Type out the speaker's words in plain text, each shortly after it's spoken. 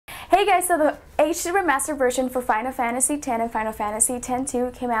Hey guys, so the HD Remaster version for Final Fantasy X and Final Fantasy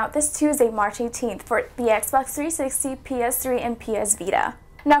X-2 came out this Tuesday, March 18th for the Xbox 360, PS3, and PS Vita.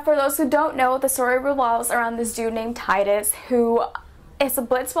 Now for those who don't know, the story revolves around this dude named Titus who is a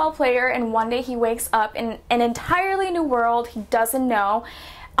blitzball player, and one day he wakes up in an entirely new world he doesn't know,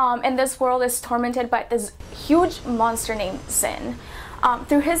 and this world is tormented by this huge monster named Sin.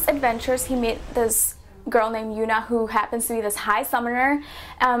 Through his adventures he meets this girl named Yuna who happens to be this high summoner,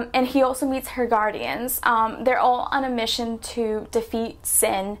 and he also meets her guardians. They're all on a mission to defeat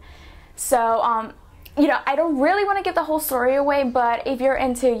Sin. So you know, I don't really want to give the whole story away, but if you're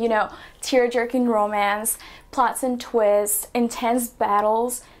into, you know, tear-jerking romance, plots and twists, intense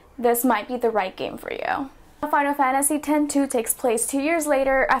battles, this might be the right game for you. Final Fantasy X-2 takes place 2 years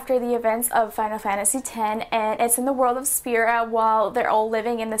later after the events of Final Fantasy X, and it's in the world of Spira while they're all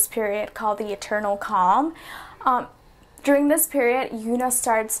living in this period called the Eternal Calm. During this period, Yuna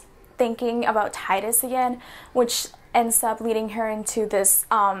starts thinking about Titus again, which ends up leading her into this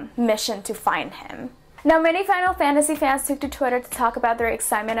mission to find him. Now, many Final Fantasy fans took to Twitter to talk about their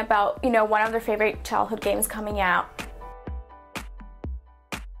excitement about, you know, one of their favorite childhood games coming out.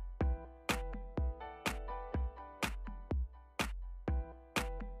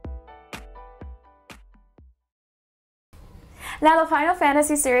 Now, the Final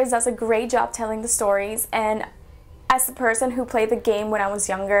Fantasy series does a great job telling the stories, and as a person who played the game when I was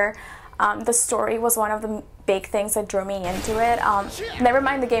younger, the story was one of the big things that drew me into it. Never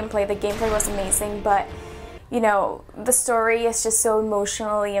mind the gameplay was amazing, but you know, the story is just so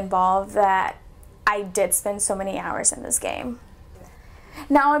emotionally involved that I did spend so many hours in this game.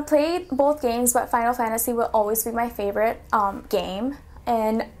 Now, I played both games, but Final Fantasy will always be my favorite game.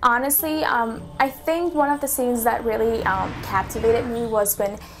 And honestly, I think one of the scenes that really captivated me was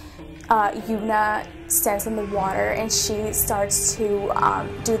when Yuna stands in the water and she starts to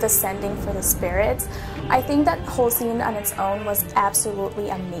do the sending for the spirits. I think that whole scene on its own was absolutely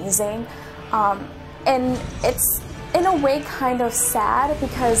amazing. And it's in a way kind of sad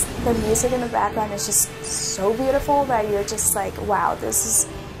because the music in the background is just so beautiful that you're just like, wow, this is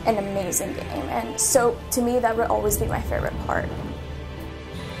an amazing game. And so to me, that would always be my favorite part.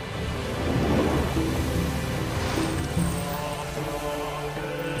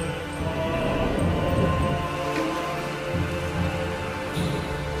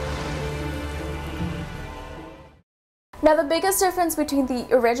 Now, the biggest difference between the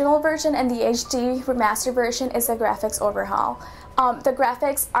original version and the HD remaster version is the graphics overhaul. The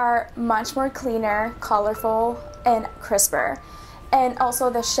graphics are much more cleaner, colorful, and crisper. And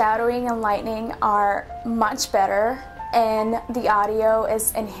also the shadowing and lighting are much better, and the audio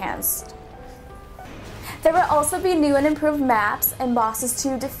is enhanced. There will also be new and improved maps and bosses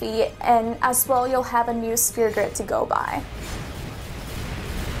to defeat, and as well you'll have a new sphere grid to go by.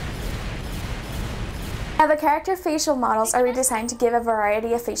 Now, the character facial models are redesigned to give a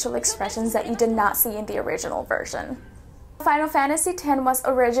variety of facial expressions that you did not see in the original version. Final Fantasy X was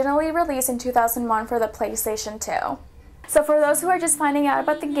originally released in 2001 for the PlayStation 2. So for those who are just finding out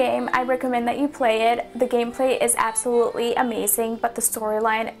about the game, I recommend that you play it. The gameplay is absolutely amazing, but the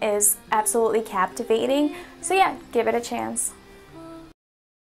storyline is absolutely captivating. So yeah, give it a chance.